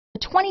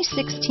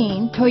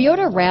2016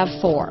 Toyota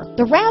RAV4.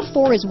 The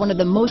RAV4 is one of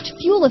the most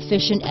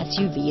fuel-efficient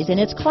SUVs in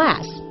its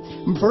class.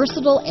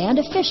 Versatile and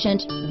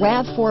efficient,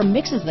 RAV4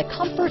 mixes the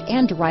comfort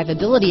and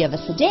drivability of a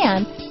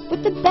sedan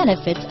with the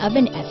benefits of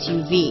an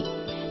SUV.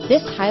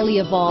 This highly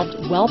evolved,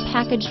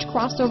 well-packaged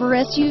crossover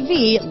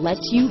SUV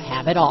lets you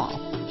have it all.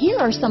 Here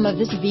are some of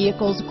this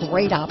vehicle's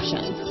great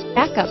options: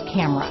 backup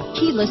camera,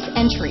 keyless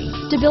entry,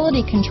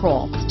 stability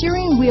control,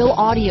 steering wheel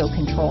audio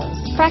controls,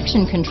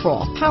 traction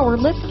control, power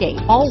liftgate,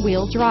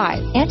 all-wheel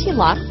drive,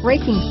 anti-lock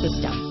braking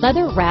system,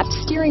 leather-wrapped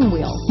steering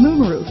wheel,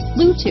 moonroof,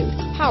 Bluetooth,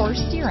 power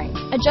steering,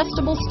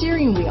 adjustable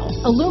steering wheel,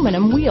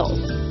 aluminum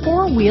wheels,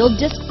 four-wheel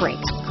disc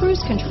brakes,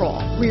 cruise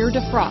control, rear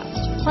defrost,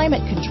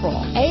 climate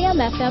control,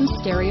 AM/FM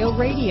stereo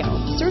radio.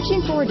 Searching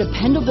for a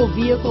dependable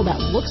vehicle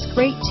that looks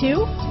great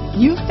too?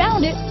 You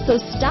found it, so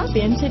stop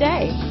in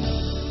today.